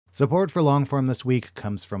Support for Longform this week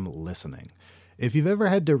comes from listening. If you've ever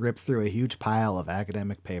had to rip through a huge pile of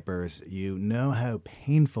academic papers, you know how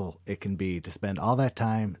painful it can be to spend all that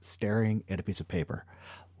time staring at a piece of paper.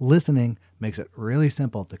 Listening makes it really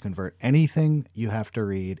simple to convert anything you have to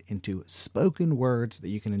read into spoken words that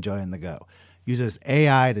you can enjoy on the go. Uses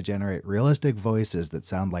AI to generate realistic voices that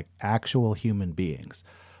sound like actual human beings.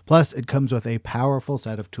 Plus, it comes with a powerful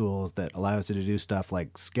set of tools that allows you to do stuff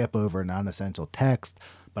like skip over non-essential text,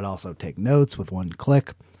 but also take notes with one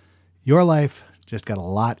click. Your life just got a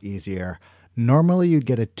lot easier. Normally, you'd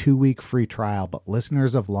get a 2-week free trial, but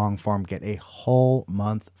listeners of Longform get a whole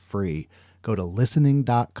month free. Go to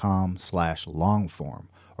listening.com/longform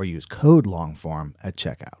or use code longform at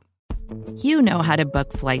checkout. You know how to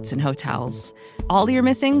book flights and hotels. All you're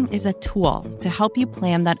missing is a tool to help you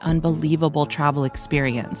plan that unbelievable travel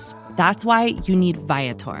experience. That's why you need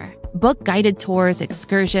Viator. Book guided tours,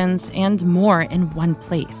 excursions, and more in one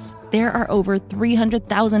place. There are over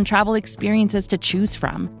 300,000 travel experiences to choose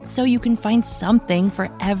from, so you can find something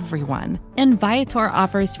for everyone. And Viator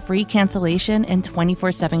offers free cancellation and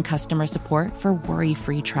 24/7 customer support for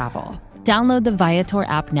worry-free travel. Download the Viator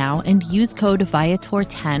app now and use code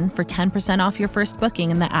Viator10 for 10% off your first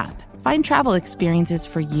booking in the app. Find travel experiences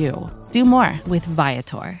for you. Do more with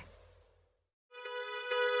Viator.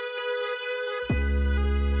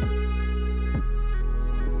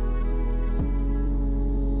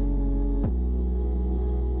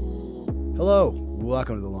 Hello,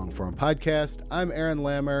 welcome to the Longform Podcast. I'm Aaron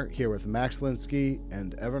Lammer here with Max Linsky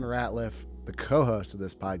and Evan Ratliff, the co-host of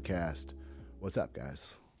this podcast. What's up,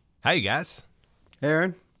 guys? Hi, you guys.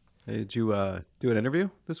 Aaron, did you do an interview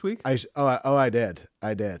this week? I did.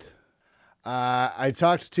 I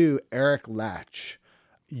talked to Eric Latch.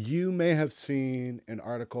 You may have seen an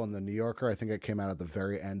article in the New Yorker, I think it came out at the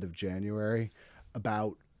very end of January,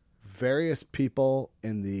 about various people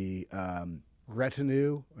in the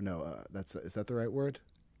retinue. No, is that the right word?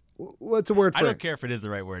 What's the word for it? I don't care if it is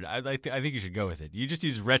the right word. I think you should go with it. You just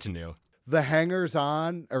use retinue. The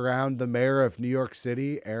hangers-on around the mayor of New York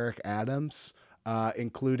City, Eric Adams,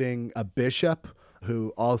 including a bishop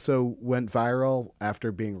who also went viral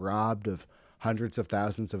after being robbed of hundreds of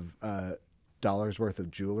thousands of dollars worth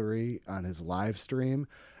of jewelry on his live stream.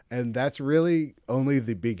 And that's really only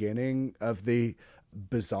the beginning of the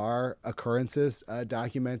bizarre occurrences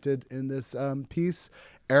documented in this piece.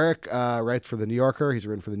 Eric writes for The New Yorker. He's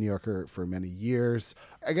written for The New Yorker for many years.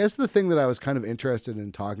 I guess the thing that I was kind of interested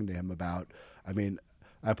in talking to him about, I mean,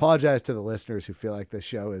 I apologize to the listeners who feel like this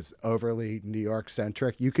show is overly New York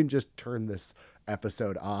centric. You can just turn this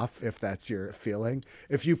episode off if that's your feeling.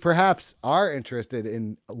 If you perhaps are interested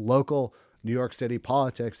in local New York City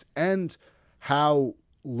politics and how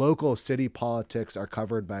local city politics are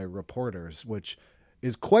covered by reporters, which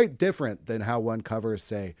is quite different than how one covers,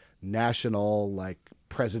 say, national, like,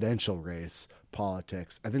 presidential race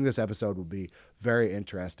politics. I think this episode will be very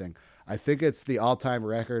interesting. I think it's the all-time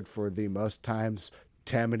record for the most times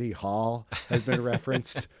Tammany Hall has been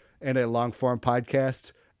referenced in a long-form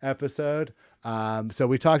podcast episode. So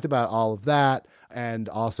we talked about all of that and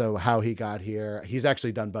also how he got here. He's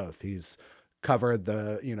actually done both. He's covered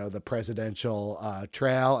the presidential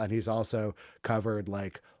trail, and he's also covered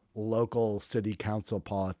like local city council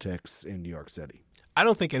politics in New York City. I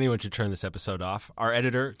don't think anyone should turn this episode off. Our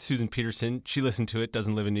editor, Susan Peterson, she listened to it,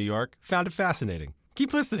 doesn't live in New York, found it fascinating.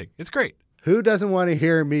 Keep listening. It's great. Who doesn't want to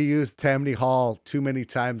hear me use Tammany Hall too many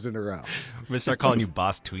times in a row? I'm going to start calling you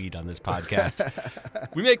Boss Tweed on this podcast.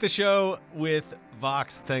 We make the show with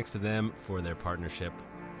Vox. Thanks to them for their partnership.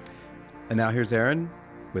 And now here's Aaron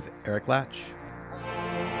with Eric Latch.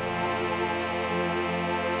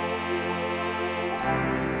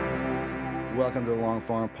 Welcome to the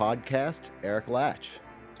Longform Podcast, Eric Latch.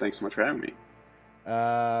 Thanks so much for having me.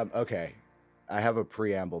 Okay, I have a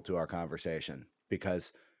preamble to our conversation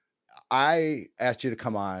because I asked you to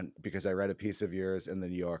come on because I read a piece of yours in the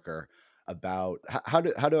New Yorker about how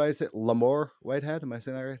do I say it? Lamar Whitehead? Am I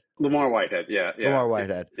saying that right? Lamar Whitehead, yeah. Lamar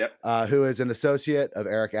Whitehead, yep. Who is an associate of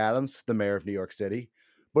Eric Adams, the mayor of New York City.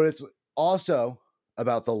 But it's also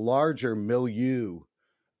about the larger milieu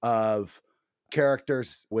of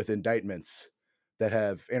characters with indictments that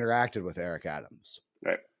have interacted with Eric Adams.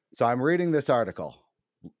 Right. So I'm reading this article,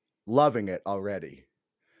 loving it already.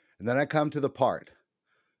 And then I come to the part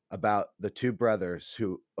about the two brothers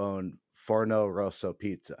who own Forno Rosso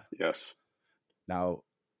Pizza. Yes. Now,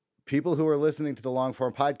 people who are listening to the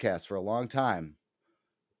Longform Podcast for a long time,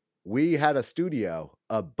 we had a studio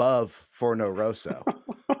above Forno Rosso.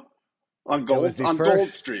 on Gold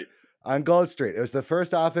Street. On Gold Street. It was the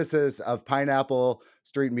first offices of Pineapple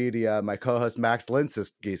Street Media, my co-host Max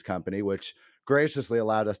Linsky's company, which graciously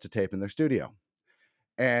allowed us to tape in their studio.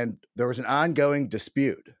 And there was an ongoing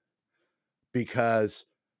dispute because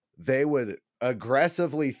they would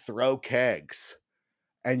aggressively throw kegs,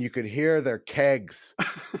 and you could hear their kegs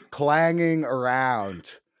clanging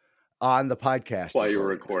around on the podcast while you were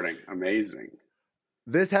recording. Amazing.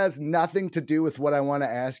 This has nothing to do with what I want to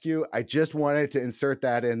ask you. I just wanted to insert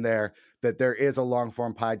that in there, that there is a long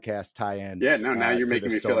form podcast tie-in. Yeah, no, now you're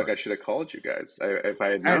making me feel like I should have called you guys if I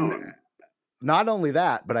had known. And not only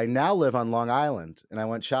that, but I now live on Long Island, and I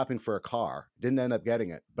went shopping for a car. Didn't end up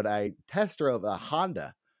getting it, but I test drove a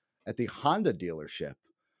Honda at the Honda dealership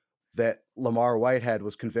that Lamar Whitehead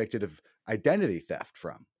was convicted of identity theft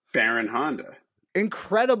from. Baron Honda.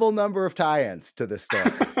 Incredible number of tie-ins to this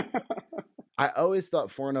story. I always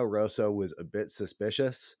thought Forno Rosso was a bit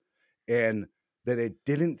suspicious in that it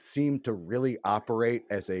didn't seem to really operate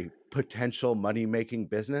as a potential money-making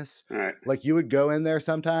business. Right. Like, you would go in there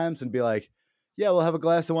sometimes and be like, yeah, we'll have a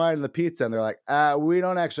glass of wine and the pizza. And they're like, we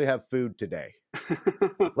don't actually have food today.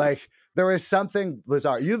 Like, there is something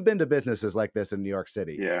bizarre. You've been to businesses like this in New York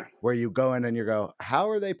City, yeah, where you go in and you go, how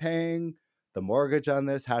are they paying the mortgage on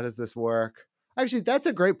this? How does this work? Actually, that's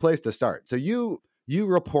a great place to start. So you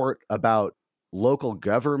report about local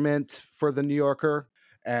government for the New Yorker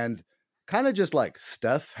and kind of just like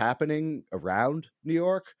stuff happening around New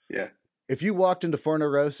York. Yeah. If you walked into Forno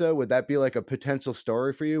Rosso, would that be like a potential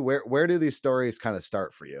story for you? Where do these stories kind of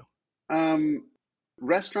start for you?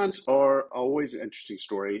 Restaurants are always an interesting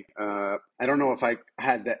story. I don't know if I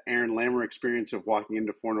had the Aaron Lammer experience of walking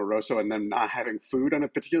into Forno Rosso and then not having food on a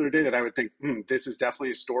particular day that I would think, this is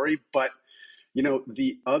definitely a story. But, you know,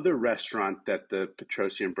 the other restaurant that the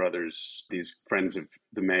Petrosian brothers, these friends of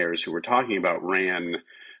the mayor's who we're talking about, ran,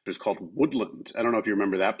 it was called Woodland. I don't know if you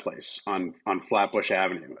remember that place on Flatbush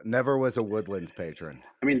Avenue. Never was a Woodlands patron.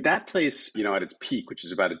 I mean, that place, you know, at its peak, which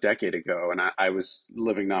is about a decade ago, and I was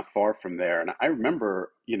living not far from there. And I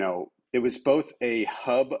remember, you know, it was both a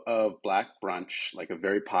hub of Black brunch, like a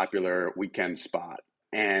very popular weekend spot.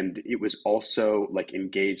 And it was also like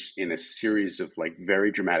engaged in a series of like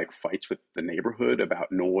very dramatic fights with the neighborhood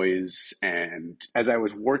about noise. And as I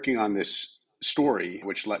was working on this story,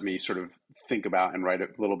 which let me sort of think about and write a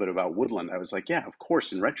little bit about Woodland, I was like, yeah, of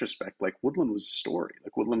course, in retrospect, like Woodland was a story.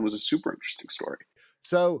 Like Woodland was a super interesting story.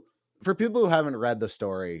 So for people who haven't read the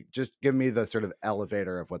story, just give me the sort of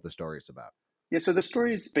elevator of what the story is about. Yeah, so the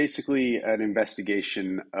story is basically an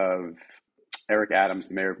investigation of Eric Adams,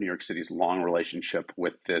 the mayor of New York City's long relationship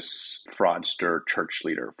with this fraudster church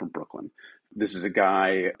leader from Brooklyn. This is a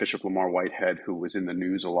guy, Bishop Lamar Whitehead, who was in the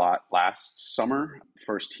news a lot last summer.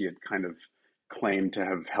 First, he had kind of claimed to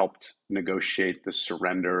have helped negotiate the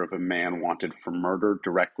surrender of a man wanted for murder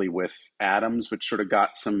directly with Adams, which sort of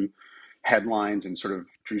got some headlines and sort of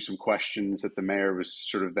drew some questions that the mayor was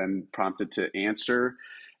sort of then prompted to answer.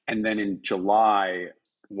 And then in July,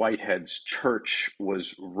 Whitehead's church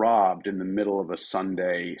was robbed in the middle of a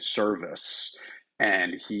Sunday service.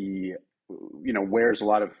 And he, you know, wears a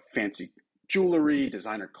lot of fancy jewelry,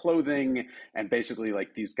 designer clothing. And basically,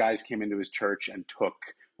 like, these guys came into his church and took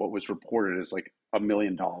what was reported as like $1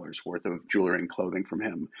 million worth of jewelry and clothing from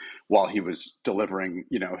him while he was delivering,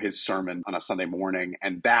 you know, his sermon on a Sunday morning.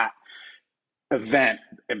 And that event,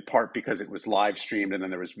 in part because it was live streamed and then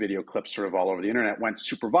there was video clips sort of all over the internet, went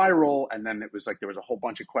super viral. And then it was like there was a whole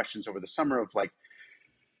bunch of questions over the summer of like,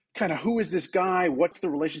 kind of, who is this guy? What's the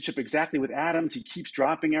relationship exactly with Adams? He keeps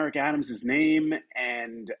dropping Eric Adams' name.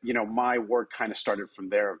 And, you know, my work kind of started from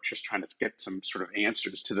there, of just trying to get some sort of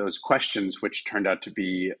answers to those questions, which turned out to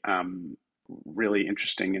be really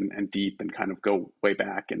interesting and deep and kind of go way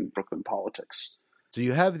back in Brooklyn politics. So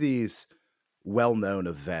you have these well-known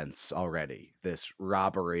events already, this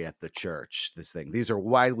robbery at the church, this thing. These are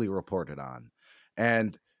widely reported on.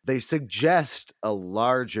 And they suggest a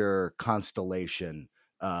larger constellation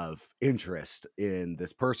of interest in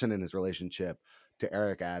this person and his relationship to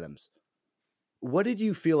Eric Adams. What did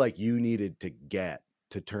you feel like you needed to get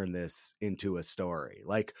to turn this into a story?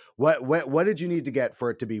 Like, what did you need to get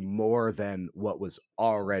for it to be more than what was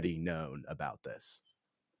already known about this?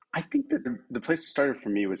 I think that the place that started for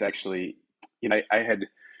me was actually, you know, I had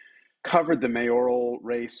covered the mayoral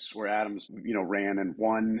race where Adams, you know, ran and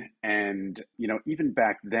won. And, you know, even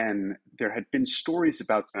back then, there had been stories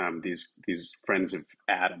about these friends of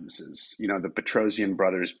Adams's, you know, the Petrosian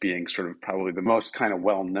brothers being sort of probably the most kind of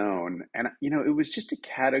well-known. And, you know, it was just a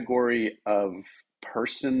category of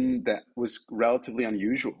person that was relatively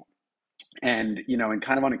unusual and, you know, and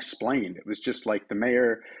kind of unexplained. It was just like the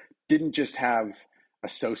mayor didn't just have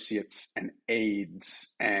associates and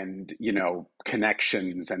aides and, you know,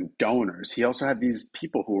 connections and donors. He also had these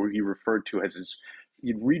people who he referred to as his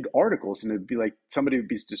you'd read articles and it'd be like somebody would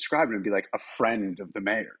be describing it and be like a friend of the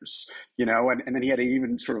mayor's, and then he had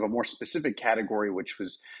even sort of a more specific category, which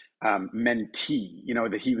was mentee,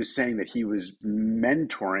 that he was saying that he was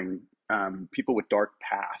mentoring people with dark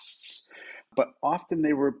pasts. But often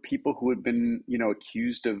they were people who had been,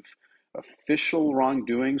 accused of official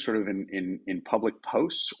wrongdoing sort of in public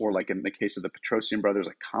posts, or like in the case of the Petrosian brothers,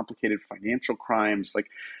 like complicated financial crimes, like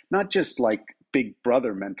not just like big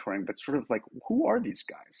brother mentoring, but sort of like, who are these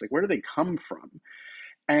guys? Like, where do they come from?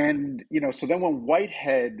 And, so then when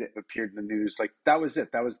Whitehead appeared in the news, like that was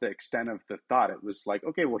it. That was the extent of the thought. It was like,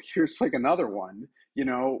 okay, well, here's like another one,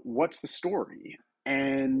 what's the story?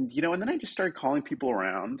 And, and then I just started calling people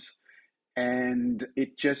around. And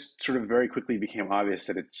it just sort of very quickly became obvious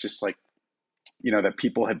that it's just like, that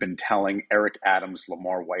people had been telling Eric Adams,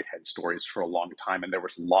 Lamar Whitehead stories for a long time. And there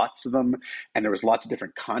was lots of them. And there was lots of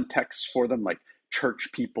different contexts for them, like church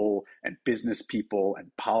people and business people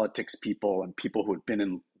and politics people and people who had been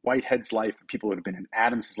in Whitehead's life and people who had been in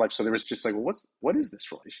Adams's life. So there was just like, well, what is this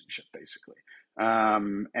relationship, basically?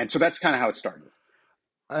 And so that's kind of how it started.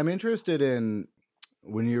 I'm interested in,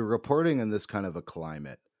 when you're reporting in this kind of a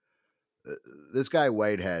climate, this guy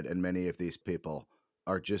Whitehead and many of these people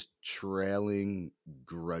are just trailing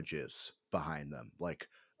grudges behind them. Like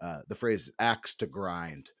the phrase axe to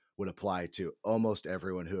grind would apply to almost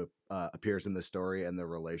everyone who appears in the story and their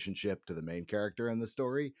relationship to the main character in the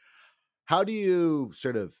story. How do you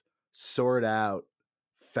sort of sort out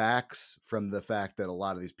facts from the fact that a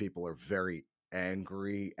lot of these people are very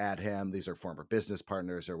angry at him? These are former business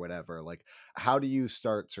partners or whatever. Like, how do you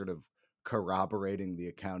start sort of corroborating the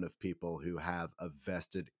account of people who have a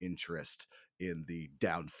vested interest in the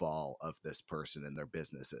downfall of this person and their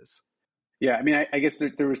businesses? Yeah, I mean, I guess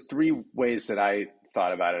there was three ways that I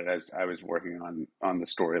thought about it as I was working on the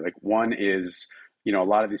story. Like, one is, a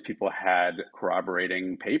lot of these people had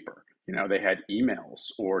corroborating paper. They had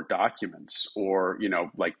emails or documents or,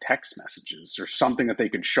 like text messages or something that they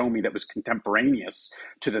could show me that was contemporaneous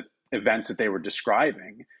to the events that they were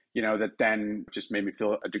describing, that then just made me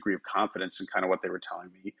feel a degree of confidence in kind of what they were telling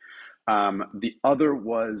me. The other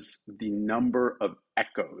was the number of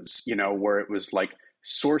echoes, where it was like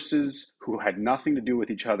sources who had nothing to do with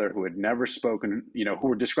each other, who had never spoken, who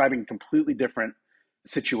were describing completely different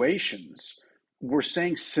situations, were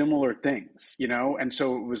saying similar things, and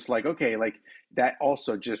so it was like, okay, like that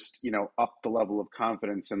also just, upped the level of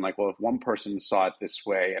confidence. And like, well, if one person saw it this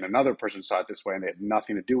way and another person saw it this way and they had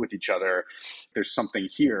nothing to do with each other, there's something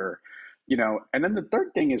here, And then the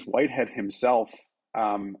third thing is Whitehead himself.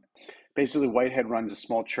 Basically, Whitehead runs a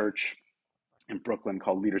small church in Brooklyn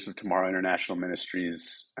called Leaders of Tomorrow International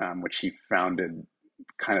Ministries, which he founded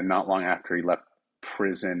kind of not long after he left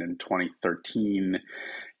prison in 2013.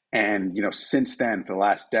 And, since then, for the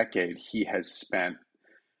last decade, he has spent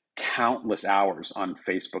countless hours on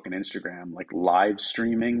Facebook and Instagram, like live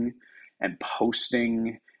streaming and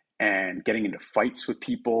posting and getting into fights with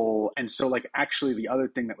people. And so, like, actually the other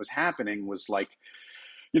thing that was happening was like,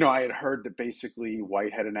 I had heard that basically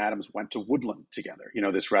Whitehead and Adams went to Woodland together,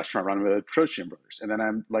 this restaurant run by the Petrosian brothers. And then I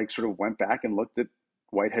like sort of went back and looked at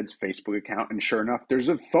Whitehead's Facebook account, and sure enough, there's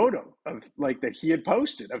a photo of like that he had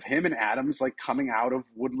posted of him and Adams like coming out of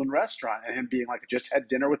Woodland restaurant and him being like, I just had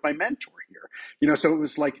dinner with my mentor here. So it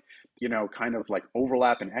was like, kind of like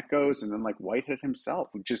overlap and echoes. And then like Whitehead himself,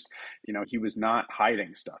 who just, he was not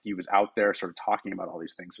hiding stuff. He was out there sort of talking about all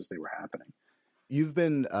these things as they were happening. You've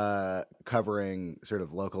been covering sort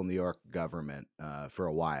of local New York government for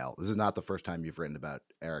a while. This is not the first time you've written about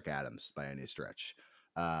Eric Adams by any stretch.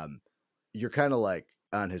 You're kind of like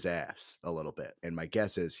on his ass a little bit. And my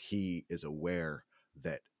guess is he is aware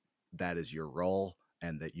that that is your role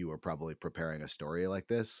and that you are probably preparing a story like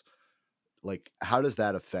this. Like, how does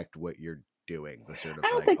that affect what you're doing? The sort of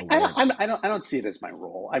I don't see it as my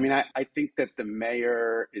role. I mean, I think that the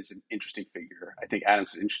mayor is an interesting figure. I think Adams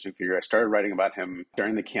is an interesting figure. I started writing about him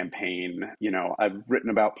during the campaign. I've written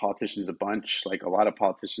about politicians a bunch. Like, a lot of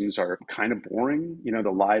politicians are kind of boring. The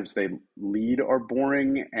lives they lead are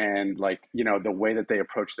boring. And like, the way that they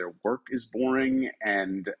approach their work is boring.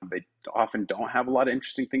 And they often don't have a lot of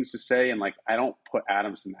interesting things to say. And like, I don't put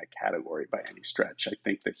Adams in that category by any stretch. I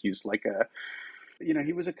think that he's like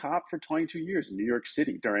he was a cop for 22 years in New York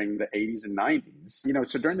City during the 80s and 90s.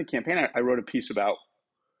 So during the campaign, I wrote a piece about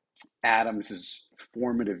Adams's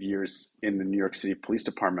formative years in the New York City Police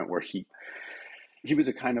Department, where he was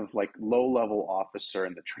a kind of like low-level officer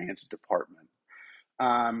in the transit department.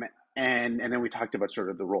 And then we talked about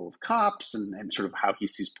sort of the role of cops and sort of how he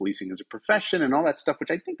sees policing as a profession and all that stuff,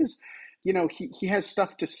 which I think is, he has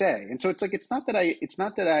stuff to say. And so it's like, it's not that I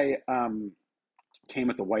came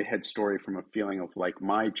at the Whitehead story from a feeling of like,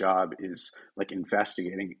 my job is like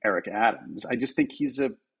investigating Eric Adams. I just think he's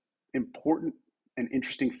a important and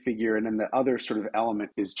interesting figure. And then the other sort of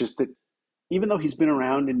element is just that even though he's been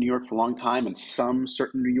around in New York for a long time and some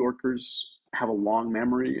certain New Yorkers have a long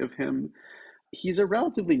memory of him, he's a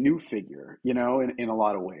relatively new figure, in a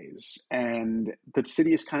lot of ways. And the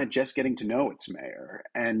city is kind of just getting to know its mayor.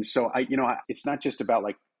 And so it's not just about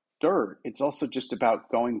like dirt. It's also just about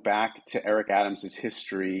going back to Eric Adams's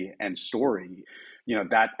history and story.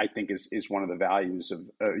 That I think is one of the values of,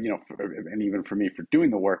 and even for me for doing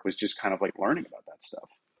the work was just kind of like learning about that stuff.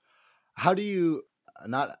 How do you,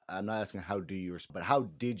 I'm not asking how do you, but how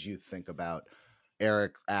did you think about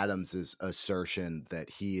Eric Adams's assertion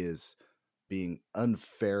that he is being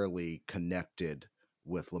unfairly connected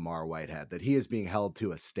with Lamar Whitehead, that he is being held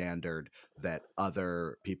to a standard that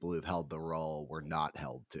other people who've held the role were not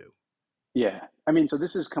held to? Yeah. I mean, so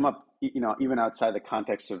this has come up, even outside the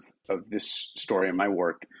context of this story and my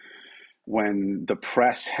work, when the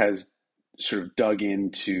press has sort of dug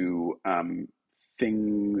into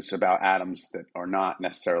things about Adams that are not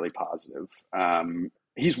necessarily positive.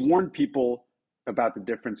 He's warned people about the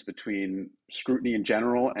difference between scrutiny in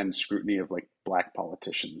general and scrutiny of like Black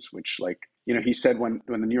politicians, which he said when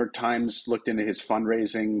the New York Times looked into his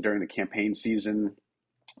fundraising during the campaign season,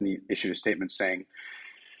 and he issued a statement saying,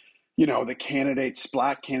 the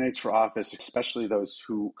Black candidates for office, especially those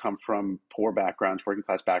who come from poor backgrounds, working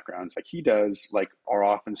class backgrounds, like he does, are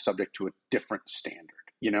often subject to a different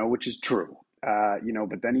standard, which is true.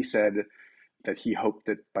 But then he said that he hoped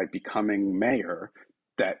that by becoming mayor,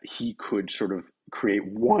 that he could sort of create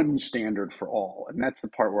one standard for all. And that's the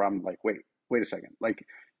part where I'm like, wait a second.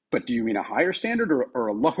 But do you mean a higher standard or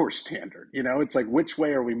a lower standard? It's like, which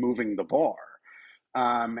way are we moving the bar?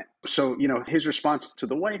 So his response to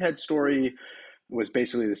the Whitehead story was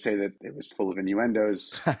basically to say that it was full of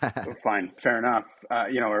innuendos. Fine, fair enough.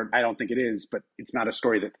 Or I don't think it is, but it's not a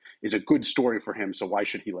story that is a good story for him. So why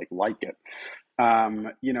should he like it?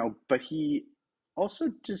 But he also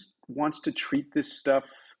just wants to treat this stuff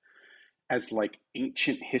as like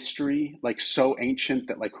ancient history, like so ancient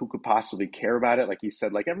that like who could possibly care about it? Like he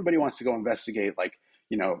said, like everybody wants to go investigate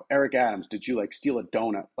Eric Adams, did you steal a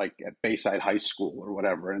donut at Bayside High School or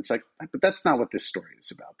whatever? And it's like, but that's not what this story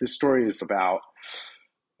is about. This story is about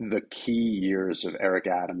the key years of Eric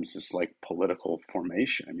Adams' political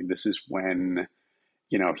formation. I mean, this is when,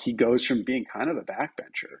 he goes from being kind of a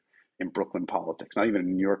backbencher in Brooklyn politics, not even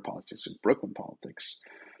in New York politics, in Brooklyn politics,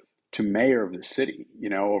 to mayor of the city,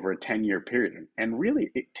 over a 10-year period. And really,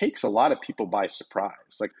 it takes a lot of people by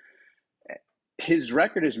surprise. His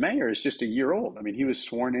record as mayor is just a year old. I mean, he was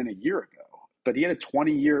sworn in a year ago, but he had a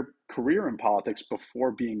 20-year career in politics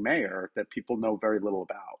before being mayor that people know very little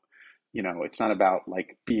about. It's not about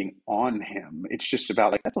being on him. It's just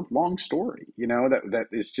about that's a long story, that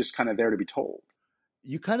is just kind of there to be told.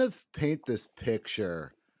 You kind of paint this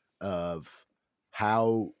picture of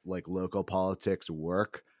how local politics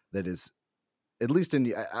work that is, at least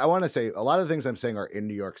I want to say a lot of the things I'm saying are in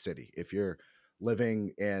New York City. If you're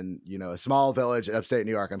living in, a small village in upstate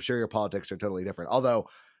New York, I'm sure your politics are totally different. Although,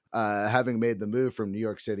 having made the move from New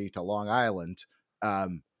York City to Long Island,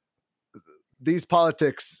 these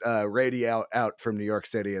politics radiate out from New York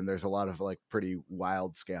City, and there's a lot of pretty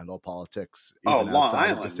wild scandal politics. Long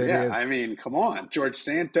Island, yeah. I mean, come on, George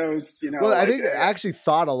Santos. Well, I think I actually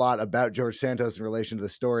thought a lot about George Santos in relation to the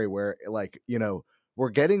story, where we're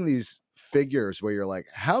getting these figures where you're like,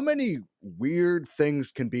 how many weird things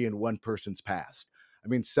can be in one person's past? I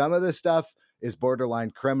mean, some of this stuff is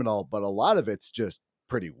borderline criminal, but a lot of it's just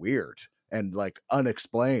pretty weird and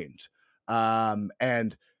unexplained.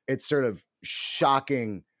 And it's sort of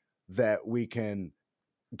shocking that we can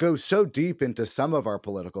go so deep into some of our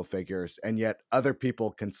political figures, and yet other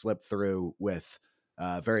people can slip through with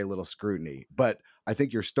very little scrutiny. But I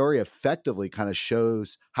think your story effectively kind of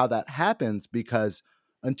shows how that happens, because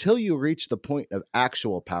until you reach the point of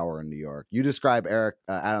actual power in New York, you describe Eric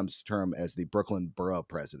Adams' term as the Brooklyn Borough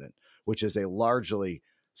President, which is a largely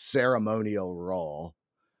ceremonial role.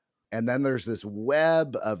 And then there's this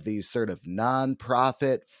web of these sort of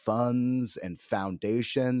nonprofit funds and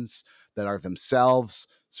foundations that are themselves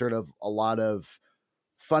sort of a lot of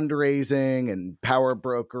fundraising and power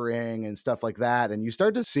brokering and stuff like that. And you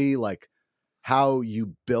start to see how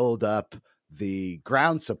you build up the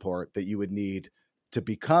ground support that you would need to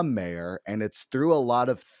become mayor. And it's through a lot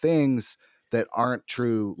of things that aren't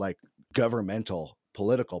true, governmental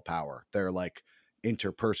political power. They're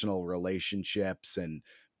interpersonal relationships and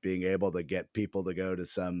being able to get people to go to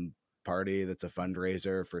some party that's a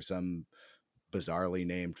fundraiser for some bizarrely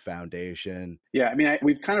named foundation. Yeah. I mean,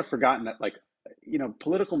 we've kind of forgotten that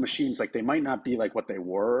political machines, like they might not be like what they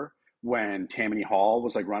were when Tammany Hall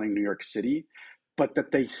was like running New York City, but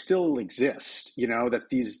that they still exist, that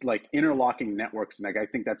these like interlocking networks. And like, I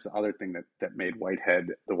think that's the other thing that made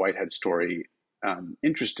the Whitehead story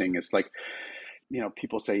interesting is like,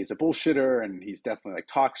 people say he's a bullshitter and he's definitely like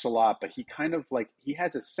talks a lot, but he kind of like, he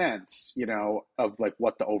has a sense, of like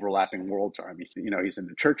what the overlapping worlds are. I mean, he's in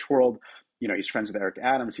the church world, he's friends with Eric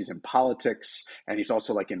Adams, he's in politics, and he's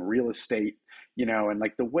also like in real estate, and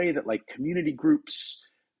like the way that like community groups,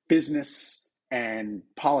 business, and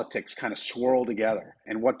politics kind of swirl together,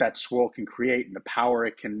 and what that swirl can create and the power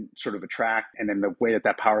it can sort of attract, and then the way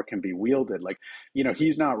that power can be wielded. Like,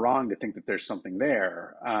 he's not wrong to think that there's something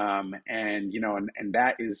there. And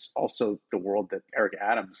that is also the world that Eric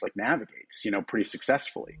Adams like navigates, pretty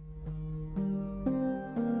successfully.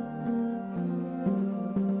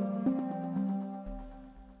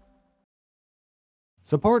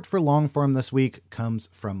 Support for Longform this week comes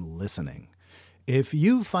from listening. If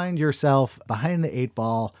you find yourself behind the 8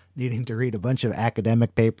 ball, needing to read a bunch of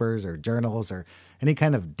academic papers or journals or any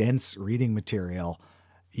kind of dense reading material,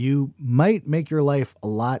 you might make your life a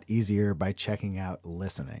lot easier by checking out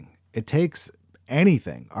listening. It takes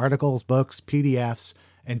anything, articles, books, PDFs,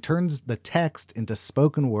 and turns the text into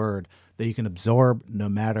spoken word that you can absorb no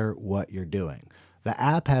matter what you're doing. The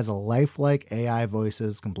app has a lifelike AI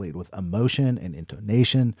voices complete with emotion and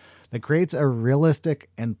intonation that creates a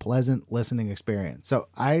realistic and pleasant listening experience. So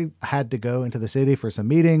I had to go into the city for some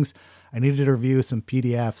meetings. I needed to review some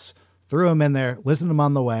PDFs, threw them in there, listened to them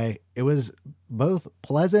on the way. It was both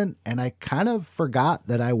pleasant, and I kind of forgot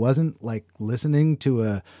that I wasn't like listening to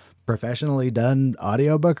a professionally done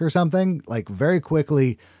audiobook or something. Like very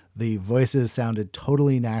quickly, the voices sounded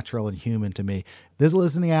totally natural and human to me. This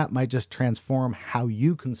listening app might just transform how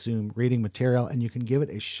you consume reading material, and you can give it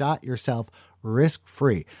a shot yourself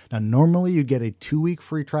risk-free. Now, normally you get a 2-week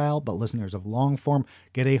free trial, but listeners of Longform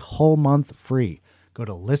get a whole month free. Go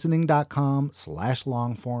to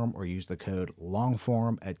listening.com/longform or use the code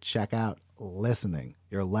longform at checkout. Listening.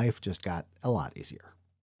 Your life just got a lot easier.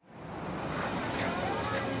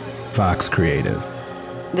 Fox Creative.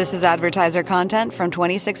 This is advertiser content from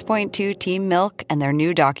 26.2 Team Milk and their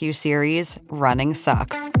new docu-series, Running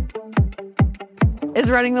Sucks. Is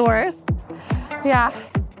running the worst? Yeah.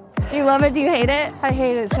 Do you love it? Do you hate it? I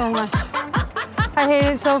hate it so much. I hate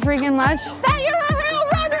it so freaking much. That you're a real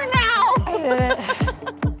runner now! I hate it.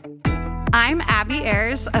 I'm Abby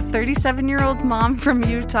Ayers, a 37-year-old mom from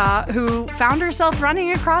Utah who found herself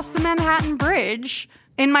running across the Manhattan Bridge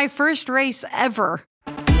in my first race ever.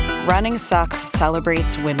 Running Sucks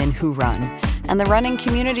celebrates women who run and the running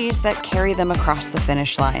communities that carry them across the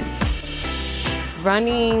finish line.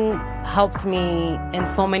 Running helped me in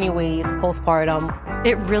so many ways postpartum.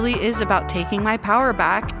 It really is about taking my power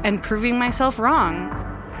back and proving myself wrong.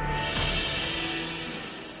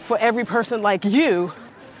 For every person like you,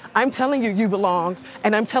 I'm telling you you belong,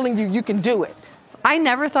 and I'm telling you you can do it. I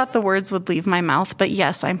never thought the words would leave my mouth, but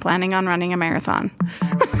yes, I'm planning on running a marathon.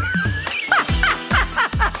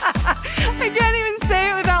 I can't even say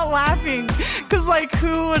it without laughing, because, like,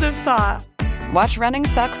 who would have thought? Watch Running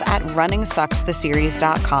Sucks at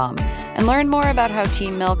runningsuckstheseries.com and learn more about how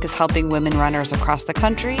Team Milk is helping women runners across the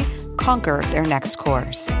country conquer their next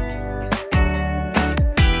course.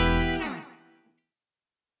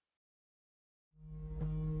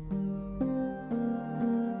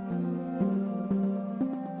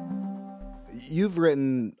 You've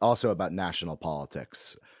written also about national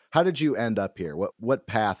politics. How did you end up here? What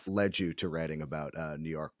path led you to writing about New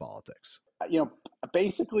York politics?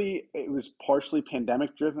 Basically, it was partially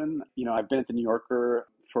pandemic driven. I've been at the New Yorker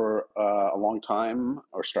for a long time,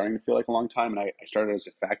 or starting to feel like a long time. And I started as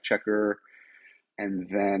a fact checker. And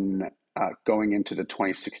then going into the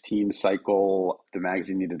 2016 cycle, the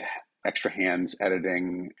magazine needed extra hands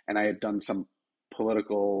editing. And I had done some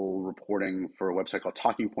political reporting for a website called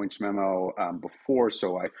Talking Points Memo before.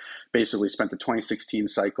 So I basically spent the 2016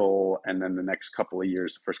 cycle and then the next couple of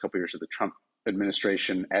years, the first couple of years of the Trump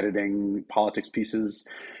administration, editing politics pieces.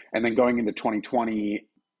 And then going into 2020,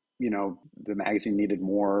 the magazine needed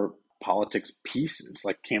more politics pieces,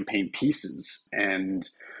 like campaign pieces. And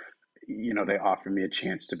they offered me a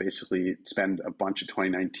chance to basically spend a bunch of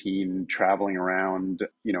 2019 traveling around,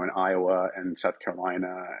 in Iowa and South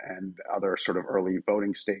Carolina and other sort of early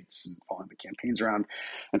voting states and following the campaigns around.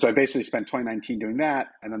 And so I basically spent 2019 doing that.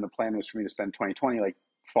 And then the plan was for me to spend 2020, like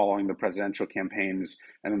following the presidential campaigns.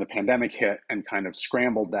 And then the pandemic hit and kind of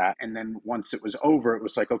scrambled that. And then once it was over, it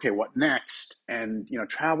was like, okay, what next? And,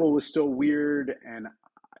 travel was still weird. And,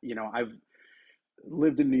 I've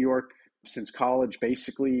lived in New York since college,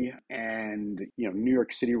 basically. And, New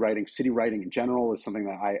York City writing in general is something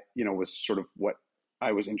that I, was sort of what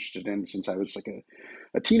I was interested in since I was like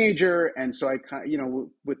a teenager. And so I kind of,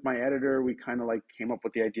 with my editor, we kind of like came up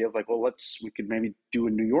with the idea of like, well, we could maybe do a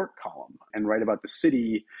New York column and write about the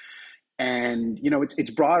city. And,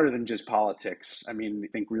 it's broader than just politics. I mean, I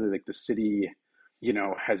think really like the city,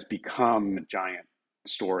 has become a giant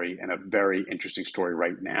story and a very interesting story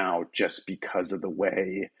right now, just because of the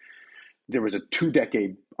way there was a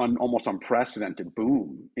 2-decade almost unprecedented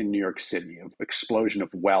boom in New York City of explosion of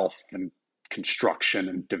wealth and construction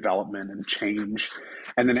and development and change.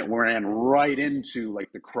 And then it ran right into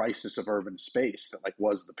like the crisis of urban space that like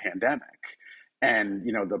was the pandemic. And,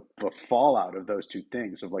 the fallout of those two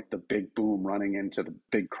things, of like the big boom running into the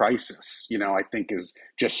big crisis, I think is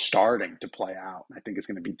just starting to play out. I think it's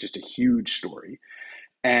going to be just a huge story.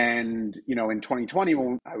 And, in 2020,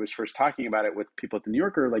 when I was first talking about it with people at the New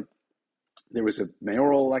Yorker, like there was a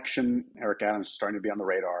mayoral election, Eric Adams was starting to be on the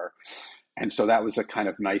radar. And so that was a kind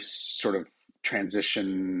of nice sort of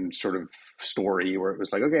transition sort of story where it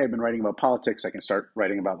was like, okay, I've been writing about politics. I can start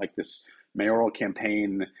writing about like this mayoral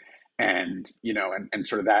campaign. And, and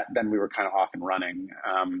sort of that, then we were kind of off and running,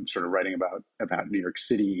 sort of writing about New York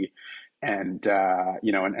City. And,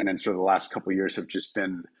 and then sort of the last couple of years have just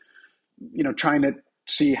been, trying to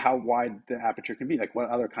see how wide the aperture can be. Like what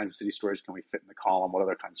other kinds of city stories can we fit in the column? What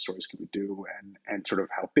other kinds of stories can we do? And sort of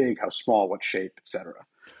how big, how small, what shape, et cetera.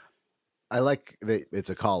 I like that it's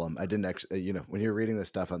a column. I didn't actually, when you're reading this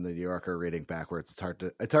stuff on the New Yorker, reading backwards, it's hard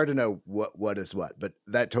to know what is what, but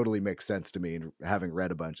that totally makes sense to me. And having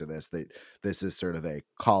read a bunch of this, that this is sort of a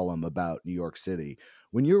column about New York City.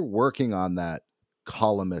 When you're working on that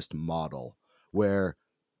columnist model where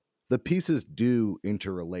the pieces do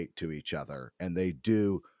interrelate to each other and they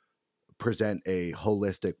do present a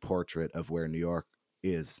holistic portrait of where New York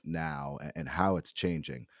is now and how it's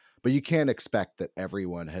changing, but you can't expect that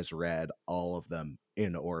everyone has read all of them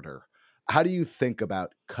in order. How do you think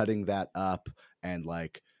about cutting that up and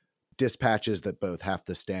like dispatches that both have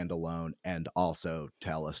to stand alone and also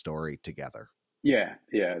tell a story together? Yeah.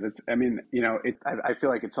 I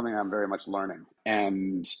feel like it's something I'm very much learning.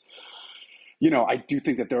 And, I do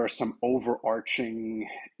think that there are some overarching,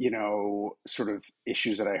 sort of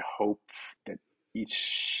issues that I hope that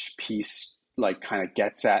each piece like kind of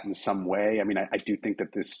gets at in some way. I mean, I do think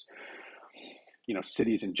that this,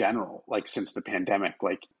 cities in general, like since the pandemic,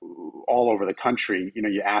 like all over the country,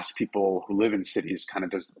 you ask people who live in cities kind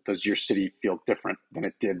of, does your city feel different than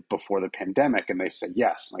it did before the pandemic? And they say,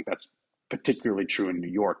 yes. Like that's particularly true in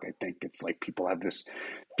New York. I think it's like people have this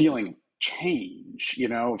feeling of change,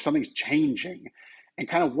 if something's changing, and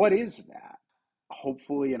kind of what is that?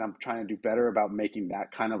 Hopefully, and I'm trying to do better about making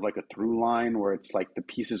that kind of like a through line where it's like the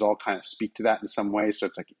pieces all kind of speak to that in some way. So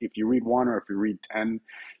it's like if you read one or if you read 10,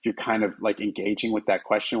 you're kind of like engaging with that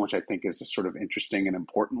question, which I think is a sort of interesting and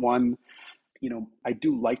important one. I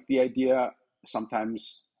do like the idea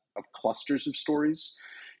sometimes of clusters of stories,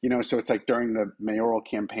 so it's like during the mayoral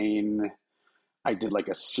campaign, I did like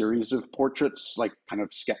a series of portraits, like kind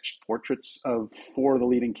of sketched portraits of 4 of the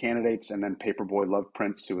leading candidates. And then Paperboy Love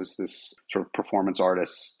Prince, who was this sort of performance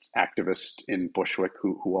artist, activist in Bushwick,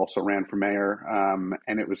 who also ran for mayor.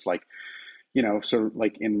 And it was like, so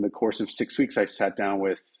like in the course of 6 weeks, I sat down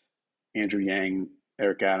with Andrew Yang,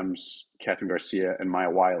 Eric Adams, Catherine Garcia, and Maya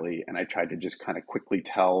Wiley. And I tried to just kind of quickly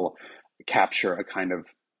capture a kind of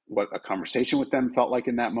what a conversation with them felt like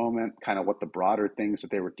in that moment, kind of what the broader things that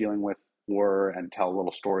they were dealing with were, and tell a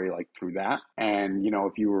little story like through that. And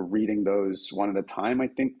if you were reading those one at a time, I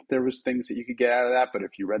think there was things that you could get out of that. But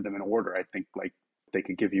if you read them in order, I think like they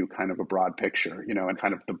could give you kind of a broad picture, and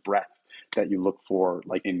kind of the breadth that you look for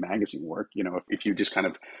like in magazine work, if you just kind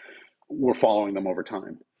of were following them over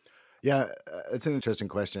time. Yeah, it's an interesting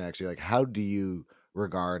question actually. Like, how do you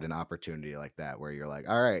regard an opportunity like that where you're like,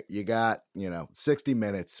 all right, you got 60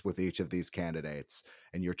 minutes with each of these candidates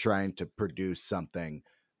and you're trying to produce something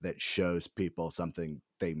that shows people something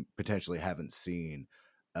they potentially haven't seen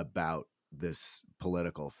about this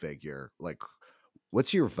political figure? Like,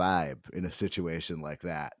 what's your vibe in a situation like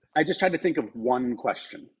that? I just tried to think of one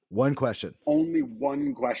question. One question. Only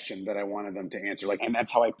one question that I wanted them to answer. Like, and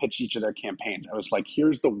that's how I pitched each of their campaigns. I was like,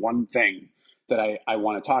 here's the one thing that I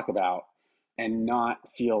want to talk about and not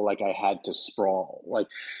feel like I had to sprawl. Like,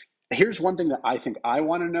 here's one thing that I think I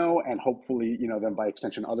want to know, and hopefully, then by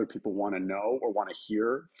extension, other people want to know or want to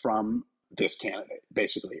hear from this candidate,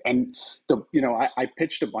 basically. And I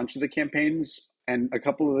pitched a bunch of the campaigns, and a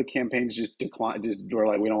couple of the campaigns just declined. Just were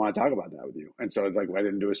like, we don't want to talk about that with you. And so it's like, I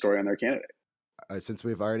didn't do a story on their candidate. Since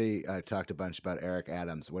we've already talked a bunch about Eric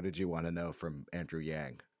Adams, what did you want to know from Andrew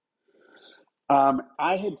Yang?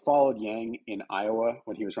 I had followed Yang in Iowa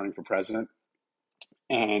when he was running for president.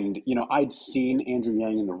 And, I'd seen Andrew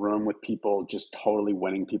Yang in the room with people, just totally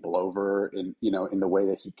winning people over in the way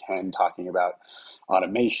that he can, talking about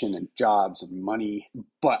automation and jobs and money.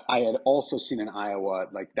 But I had also seen in Iowa,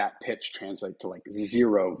 like, that pitch translate to like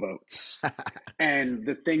 0 votes. And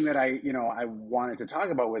the thing that I wanted to talk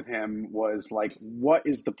about with him was like, what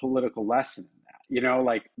is the political lesson in that?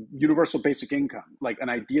 Like universal basic income, like an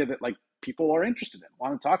idea that like people are interested in,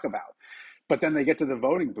 want to talk about. But then they get to the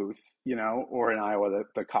voting booth, or in Iowa,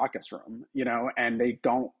 the caucus room, and they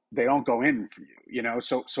don't go in for you,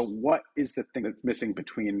 So what is the thing that's missing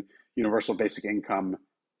between universal basic income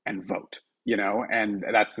and vote, And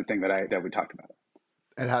that's the thing that we talked about.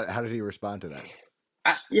 And how did he respond to that?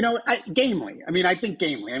 Gamely. I think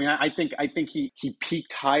gamely. I think he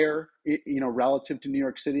peaked higher, relative to New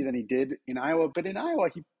York City than he did in Iowa. But in Iowa,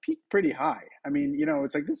 he peaked pretty high.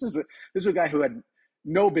 It's like this is a guy who had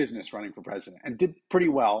no business running for president and did pretty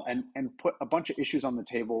well and put a bunch of issues on the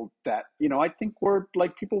table that, I think were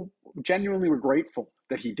like people genuinely were grateful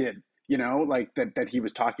that he did, like that he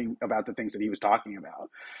was talking about the things that he was talking about.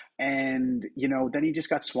 And, then he just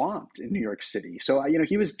got swamped in New York City. So,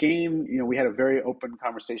 he was game. We had a very open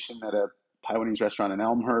conversation at a Taiwanese restaurant in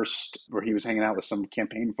Elmhurst where he was hanging out with some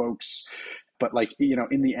campaign folks. But like,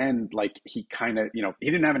 in the end, like he kind of, he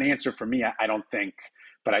didn't have an answer for me, I don't think.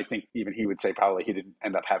 But I think even he would say probably he didn't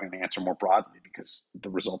end up having an answer more broadly because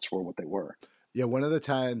the results were what they were. Yeah, one of the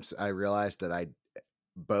times I realized that I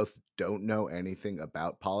both don't know anything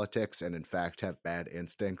about politics and in fact have bad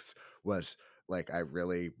instincts was like I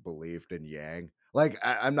really believed in Yang. Like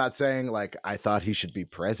I'm not saying like I thought he should be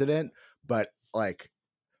president, but like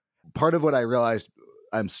part of what I realized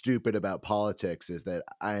I'm stupid about politics is that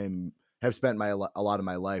have spent a lot of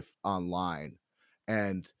my life online,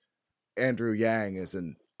 and Andrew Yang is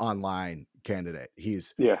an online candidate.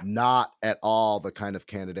 He's not at all the kind of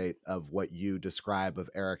candidate of what you describe of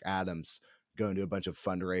Eric Adams going to a bunch of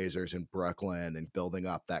fundraisers in Brooklyn and building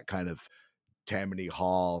up that kind of Tammany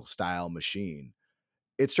Hall style machine.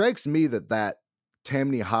 It strikes me that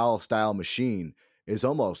Tammany Hall style machine is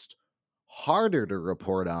almost harder to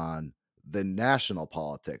report on than national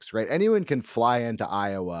politics, right? Anyone can fly into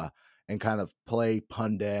Iowa and kind of play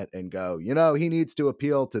pundit and go, he needs to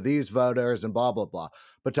appeal to these voters and blah, blah, blah.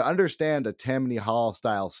 But to understand a Tammany Hall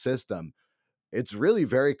style system, it's really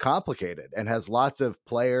very complicated and has lots of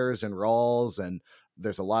players and roles. And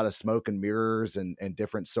there's a lot of smoke and mirrors and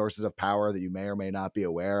different sources of power that you may or may not be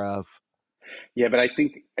aware of. Yeah, but I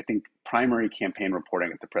think primary campaign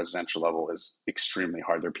reporting at the presidential level is extremely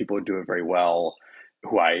hard. There are people who do it very well,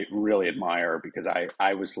 who I really admire, because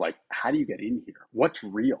I was like, how do you get in here? What's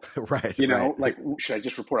real? Right. Like, should I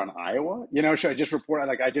just report on Iowa? Should I just report,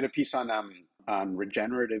 like I did a piece on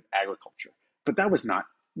regenerative agriculture, but that was not,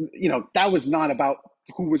 that was not about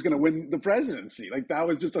who was going to win the presidency. Like that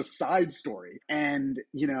was just a side story. And,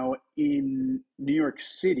 in New York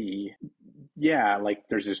City, like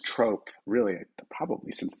there's this trope really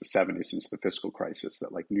probably since the 70s, since the fiscal crisis,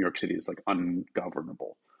 that like New York City is like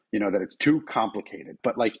ungovernable. That it's too complicated.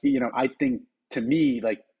 But like, I think to me,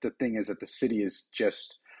 like the thing is that the city is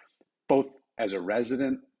just both as a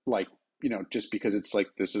resident, like, just because it's like,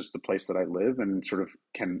 this is the place that I live and sort of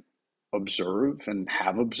can observe and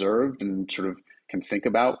have observed and sort of can think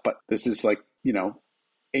about. But this is like,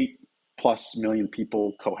 8+ million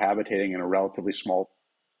people cohabitating in a relatively small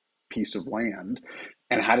piece of land.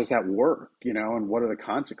 And how does that work, and what are the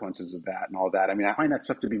consequences of that and all that? I find that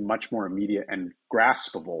stuff to be much more immediate and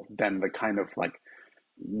graspable than the kind of like,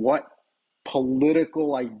 what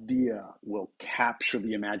political idea will capture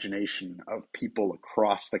the imagination of people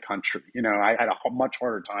across the country? I had a much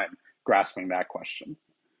harder time grasping that question.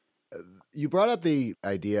 You brought up the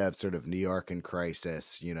idea of sort of New York in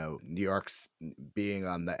crisis, New York's being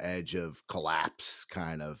on the edge of collapse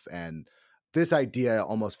kind of, and this idea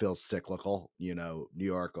almost feels cyclical. New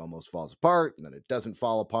York almost falls apart and then it doesn't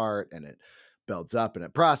fall apart and it builds up and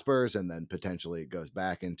it prospers and then potentially it goes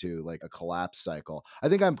back into like a collapse cycle. I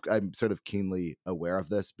think I'm sort of keenly aware of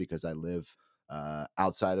this because I live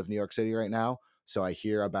outside of New York City right now. So I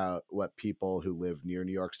hear about what people who live near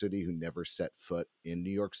New York City who never set foot in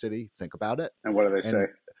New York City think about it. And what do they say?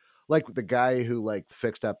 Like the guy who like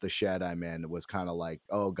fixed up the shed I'm in was kind of like,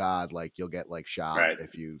 oh God, like you'll get like shot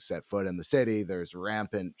if you set foot in the city. There's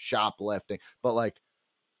rampant shoplifting, but like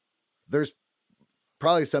there's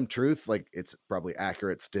probably some truth. Like it's probably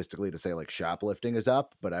accurate statistically to say like shoplifting is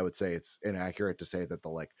up, but I would say it's inaccurate to say that the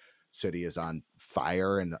like city is on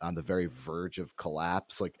fire and on the very verge of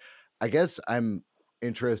collapse. Like, I guess I'm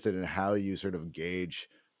interested in how you sort of gauge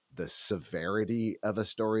the severity of a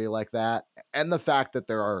story like that, and the fact that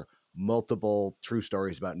there are multiple true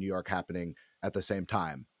stories about New York happening at the same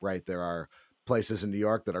time, right? There are places in New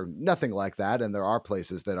York that are nothing like that, and there are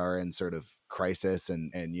places that are in sort of crisis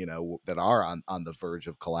and that are on the verge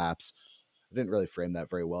of collapse. I didn't really frame that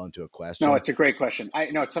very well into a question. No, it's a great question.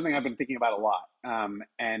 It's something I've been thinking about a lot.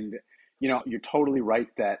 And you're totally right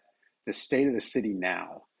that the state of the city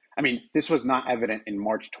now, I mean, this was not evident in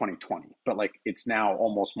March 2020, but like it's now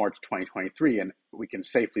almost March 2023. And we can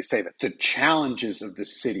safely say that the challenges of the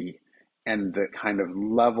city and the kind of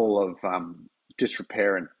level of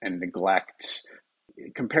disrepair and neglect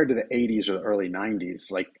compared to the 80s or the early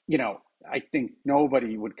 90s, I think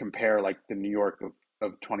nobody would compare like the New York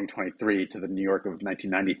of 2023 to the New York of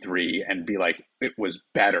 1993 and be like, it was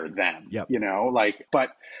better then, Yep.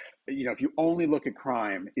 But if you only look at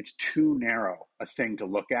crime, it's too narrow a thing to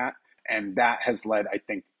look at. And that has led, I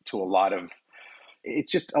think, to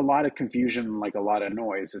it's just a lot of confusion, like a lot of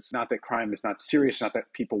noise. It's not that crime is not serious, not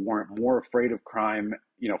that people weren't more afraid of crime,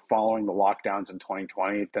 following the lockdowns in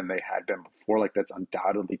 2020 than they had been before. Like that's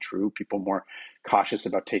undoubtedly true. People more cautious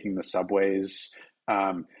about taking the subways.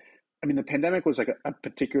 The pandemic was like a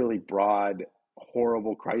particularly broad,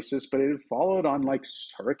 horrible crisis, but it followed on like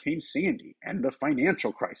Hurricane Sandy and the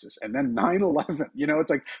financial crisis and then 9/11. It's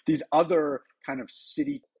like these other kind of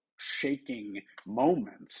city shaking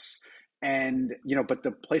moments. And, but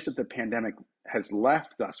the place that the pandemic has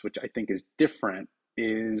left us, which I think is different,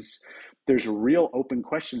 is there's real open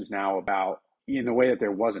questions now about, in a way that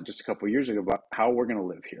there wasn't just a couple of years ago, about how we're going to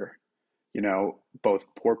live here. Both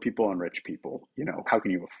poor people and rich people. How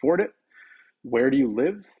can you afford it? Where do you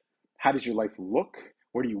live? How does your life look?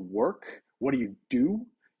 Where do you work? What do you do?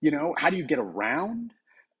 How do you get around?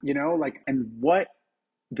 And what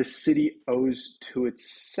the city owes to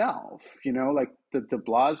itself, like the de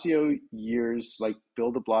Blasio years, like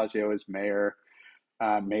Bill de Blasio as mayor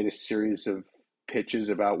made a series of pitches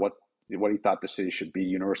about what he thought the city should be,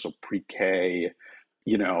 universal pre-K,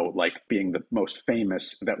 like being the most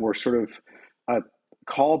famous, that were sort of a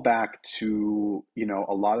callback to,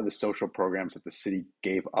 a lot of the social programs that the city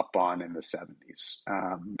gave up on in the 70s.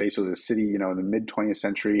 Basically the city, in the mid 20th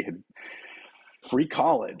century had free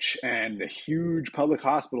college and a huge public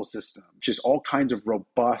hospital system, just all kinds of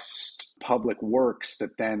robust public works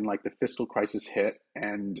that then like the fiscal crisis hit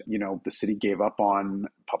and, the city gave up on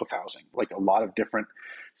public housing, like a lot of different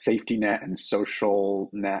safety net and social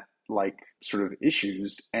net like sort of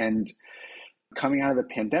issues. And coming out of the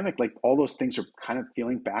pandemic, like all those things are kind of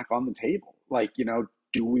feeling back on the table. Like,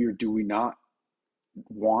 do we or do we not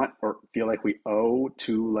want or feel like we owe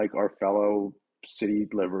to like our fellow city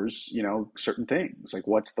livers, certain things? Like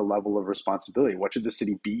what's the level of responsibility? What should the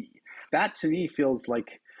city be? That to me feels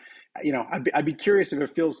like, I'd be curious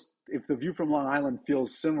if the view from Long Island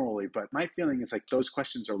feels similarly, but my feeling is like those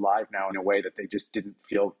questions are live now in a way that they just didn't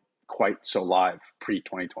feel quite so live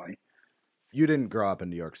pre-2020. You didn't grow up in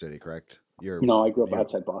New York City, correct? No, I grew up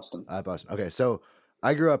outside Boston. Boston. Okay, so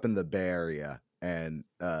I grew up in the Bay Area, and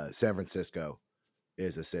San Francisco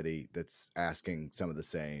is a city that's asking some of the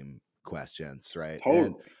same questions, right? Totally.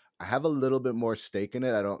 And I have a little bit more stake in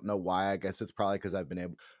it. I don't know why. I guess it's probably because I've been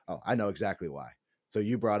able. Oh, I know exactly why. So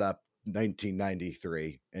you brought up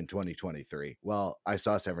 1993 and 2023. Well, I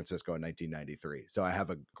saw San Francisco in 1993, so I have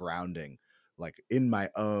a grounding, like in my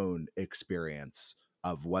own experience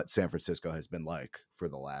of what San Francisco has been like for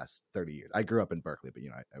the last 30 years. I grew up in Berkeley, but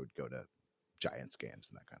I would go to Giants games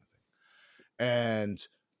and that kind of thing. And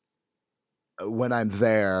when I'm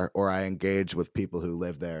there or I engage with people who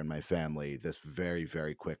live there in my family, this very,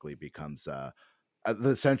 very quickly becomes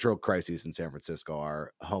the central crises in San Francisco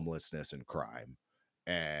are homelessness and crime.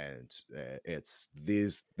 And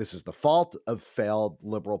this is the fault of failed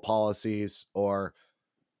liberal policies, or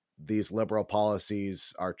these liberal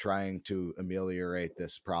policies are trying to ameliorate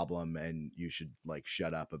this problem and you should like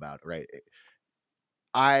shut up about it, right?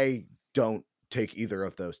 I don't take either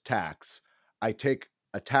of those tacks. I take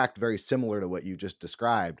a tact very similar to what you just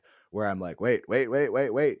described, where I'm like, wait,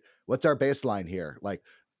 what's our baseline here? Like,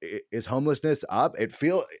 is homelessness up? It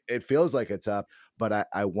feels like it's up, but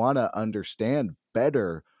I want to understand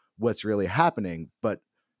better what's really happening. But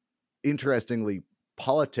interestingly,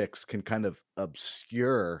 politics can kind of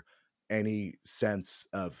obscure any sense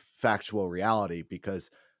of factual reality, because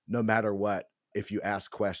no matter what, if you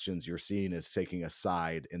ask questions, you're seen as taking a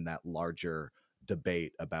side in that larger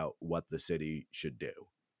debate about what the city should do.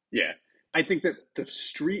 Yeah. I think that the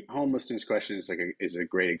street homelessness question is a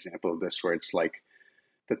great example of this, where it's like,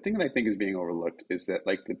 the thing that I think is being overlooked is that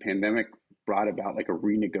like the pandemic brought about like a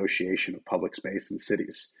renegotiation of public space in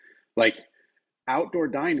cities. Like outdoor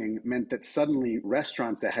dining meant that suddenly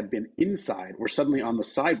restaurants that had been inside were suddenly on the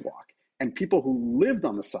sidewalk. And people who lived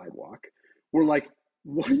on the sidewalk were like,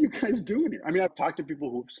 what are you guys doing here? I mean, I've talked to people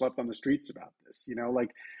who've slept on the streets about this,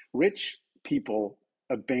 like rich people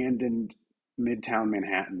abandoned Midtown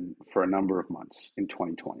Manhattan for a number of months in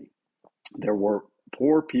 2020. There were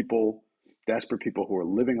poor people, desperate people who were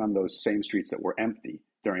living on those same streets that were empty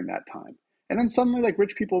during that time. And then suddenly like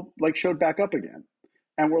rich people like showed back up again.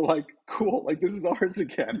 And we're like, cool, like this is ours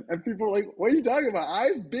again. And people are like, what are you talking about?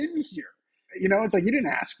 I've been here. It's like, you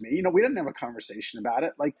didn't ask me. We didn't have a conversation about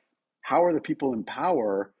it. Like, how are the people in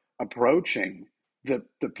power approaching the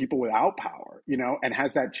people without power, and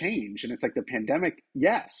has that changed? And it's like the pandemic,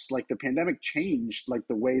 yes, like the pandemic changed like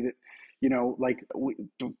the way that,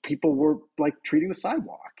 people were like treating the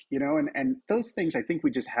sidewalk, and those things, I think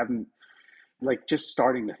we just haven't like just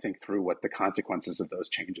starting to think through what the consequences of those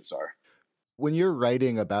changes are. When you're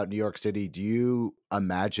writing about New York City, do you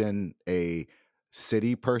imagine a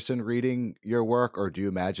city person reading your work, or do you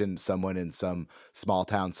imagine someone in some small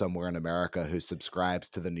town somewhere in America who subscribes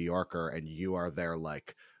to the New Yorker and you are their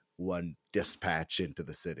like one dispatch into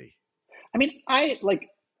the city? I mean, I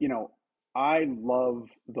love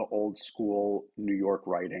the old school New York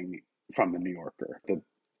writing from the New Yorker, the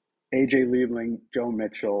A.J. Liebling, Joe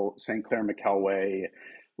Mitchell, St. Clair McKelway,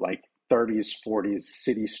 like 30s, 40s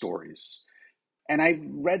city stories. And I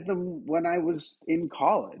read them when I was in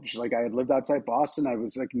college. Like I had lived outside Boston. I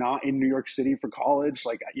was like not in New York City for college.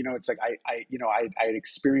 Like, it's like I had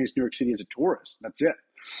experienced New York City as a tourist. That's it.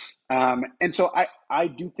 And so I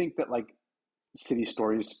do think that like city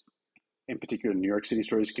stories, in particular New York City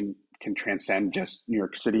stories, can transcend just New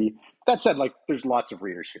York City. That said, like there's lots of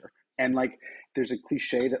readers here. And like there's a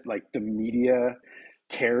cliche that like the media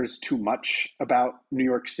cares too much about New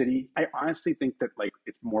York City. I honestly think that like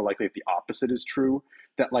it's more likely that the opposite is true,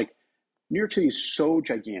 that like New York City is so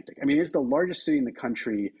gigantic. I mean, it's the largest city in the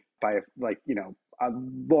country by a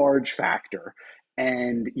large factor.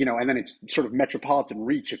 And, and then it's sort of metropolitan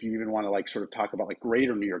reach if you even want to like sort of talk about like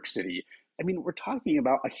greater New York City. I mean, we're talking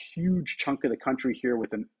about a huge chunk of the country here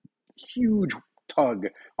with a huge tug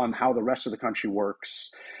on how the rest of the country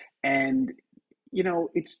works. And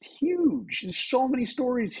it's huge. There's so many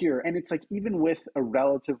stories here. And it's like, even with a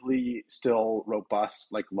relatively still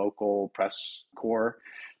robust, like local press corps,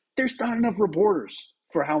 there's not enough reporters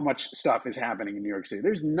for how much stuff is happening in New York City.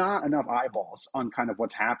 There's not enough eyeballs on kind of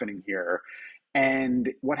what's happening here. And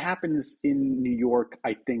what happens in New York,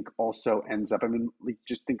 I think also ends up, I mean, like,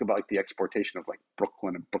 just think about like the exportation of like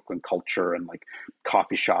Brooklyn and Brooklyn culture and like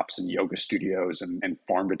coffee shops and yoga studios and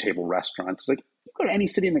farm to table restaurants. It's like, you go to any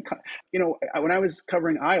city in the country, when I was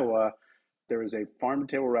covering Iowa, there was a farm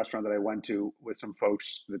to table restaurant that I went to with some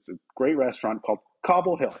folks. It's a great restaurant called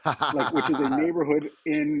Cobble Hill, like, which is a neighborhood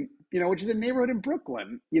in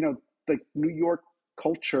Brooklyn. The New York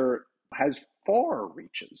culture has far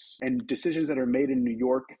reaches, and decisions that are made in New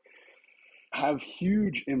York have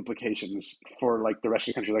huge implications for like the rest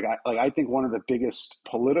of the country. I think one of the biggest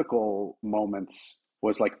political moments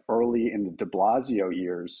was like early in the de Blasio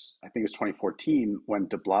years. I think it was 2014 when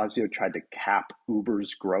de Blasio tried to cap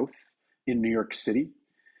Uber's growth in New York City,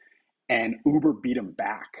 and Uber beat him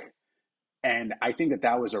back. And I think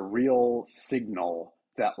that was a real signal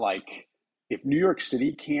that like, if New York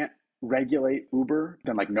City can't regulate Uber,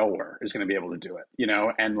 then like nowhere is going to be able to do it,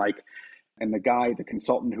 and the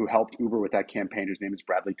consultant who helped Uber with that campaign, whose name is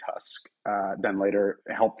Bradley Tusk, then later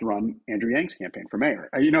helped run Andrew Yang's campaign for mayor.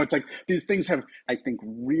 It's like these things have, I think,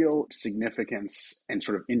 real significance and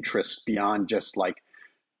sort of interest beyond just like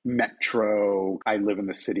metro, I live in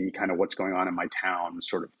the city, kind of what's going on in my town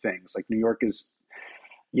sort of things. Like New York is,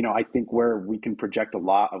 I think where we can project a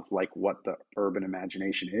lot of like what the urban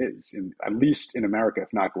imagination is, at least in America,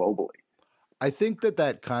 if not globally. I think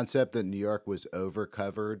that concept that New York was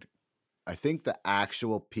overcovered, I think the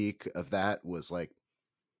actual peak of that was like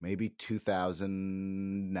maybe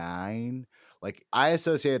 2009. Like I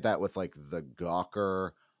associate that with like the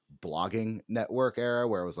Gawker blogging network era,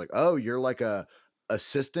 where it was like, oh, you're like a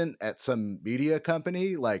assistant at some media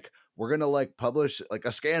company, like we're gonna like publish like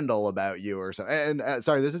a scandal about you or something. And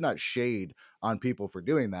sorry, this is not shade on people for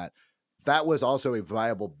doing that. That was also a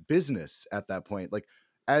viable business at that point. Like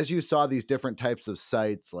as you saw these different types of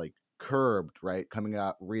sites like Curbed, right, coming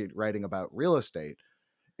out writing about real estate,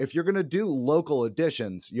 if you're gonna do local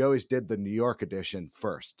editions, you always did the New York edition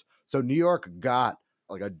first. So New York got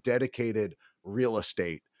like a dedicated real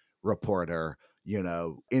estate reporter,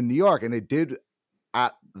 in New York, and it did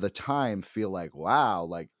at the time feel like, wow,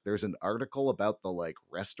 like there's an article about the like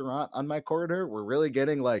restaurant on my corridor. We're really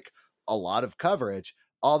getting like a lot of coverage.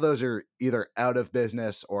 all those are either out of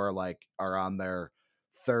business or like are on their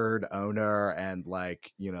third owner, and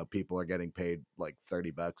like, you know, people are getting paid like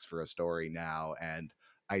 $30 for a story now. And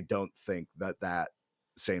I don't think that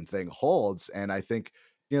same thing holds. And I think,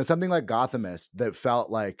 you know, something like Gothamist that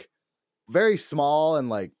felt like very small and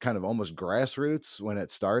like kind of almost grassroots when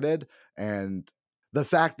it started, and the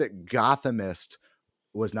fact that Gothamist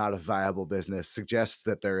was not a viable business suggests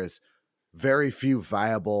that there is very few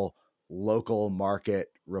viable local market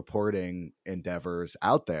reporting endeavors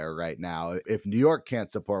out there right now. If New York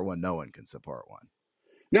can't support one, no one can support one.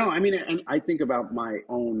 No, I mean, and I think about my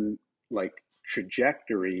own like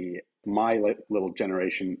trajectory, my little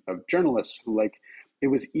generation of journalists who like, it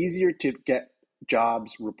was easier to get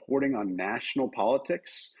jobs reporting on national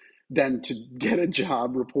politics than to get a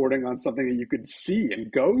job reporting on something that you could see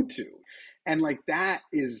and go to. And like, that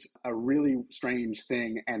is a really strange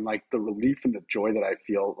thing. And like the relief and the joy that I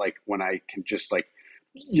feel like when I can just like,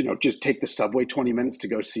 you know, just take the subway 20 minutes to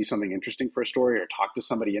go see something interesting for a story, or talk to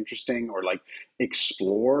somebody interesting, or like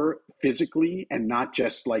explore physically and not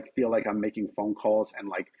just like feel like I'm making phone calls and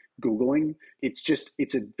like Googling.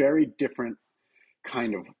 It's a very different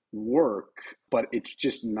kind of work, but it's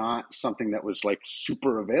just not something that was like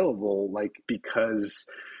super available, like, because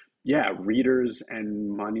yeah, readers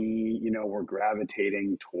and money, you know, were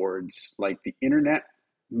gravitating towards like the internet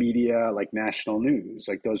media, like national news.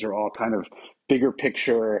 Like those are all kind of bigger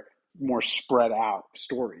picture, more spread out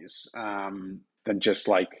stories than just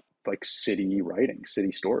like city writing,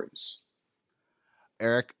 city stories.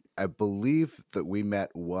 Eric, I believe that we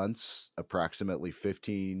met once approximately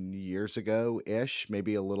 15 years ago-ish,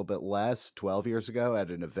 maybe a little bit less, 12 years ago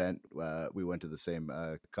at an event. We went to the same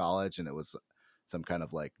college, and it was some kind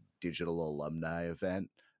of like digital alumni event.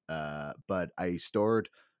 But I stored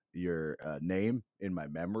your name in my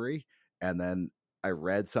memory, and then I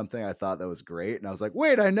read something I thought that was great, and I was like,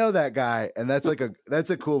 wait, I know that guy. And that's like that's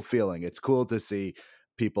a cool feeling. It's cool to see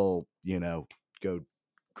people, you know, go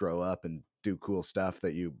grow up and do cool stuff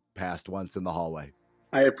that you passed once in the hallway.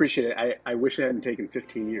 I appreciate it. I wish it hadn't taken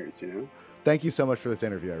 15 years, you know? Thank you so much for this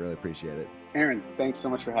interview. I really appreciate it. Aaron, thanks so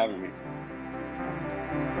much for having me.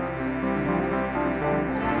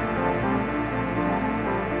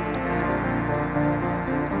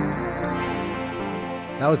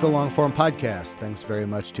 That was the Long Form Podcast. Thanks very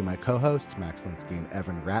much to my co-hosts, Max Linsky and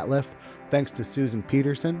Evan Ratliff. Thanks to Susan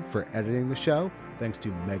Peterson for editing the show. Thanks to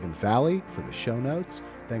Megan Valley for the show notes.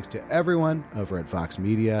 Thanks to everyone over at Vox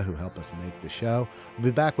Media who helped us make the show. We'll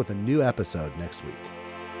be back with a new episode next week.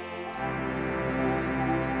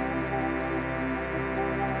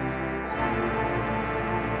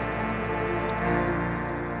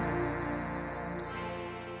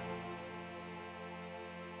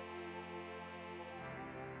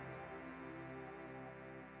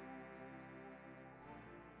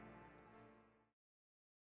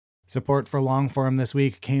 Support for Longform this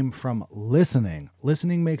week came from Listening.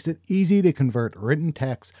 Listening makes it easy to convert written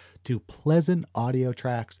text to pleasant audio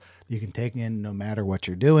tracks that you can take in no matter what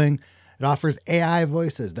you're doing. It offers AI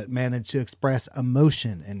voices that manage to express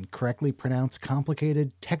emotion and correctly pronounce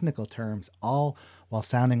complicated technical terms, all while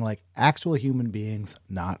sounding like actual human beings,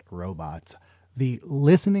 not robots. The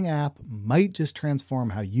Listening app might just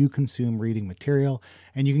transform how you consume reading material,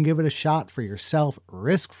 and you can give it a shot for yourself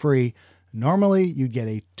risk-free. Normally, you'd get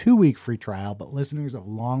a 2-week free trial, but listeners of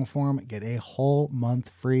Longform get a whole month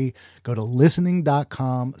free. Go to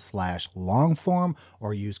listening.com/longform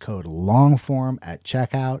or use code LONGFORM at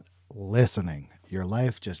checkout. Listening. Your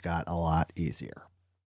life just got a lot easier.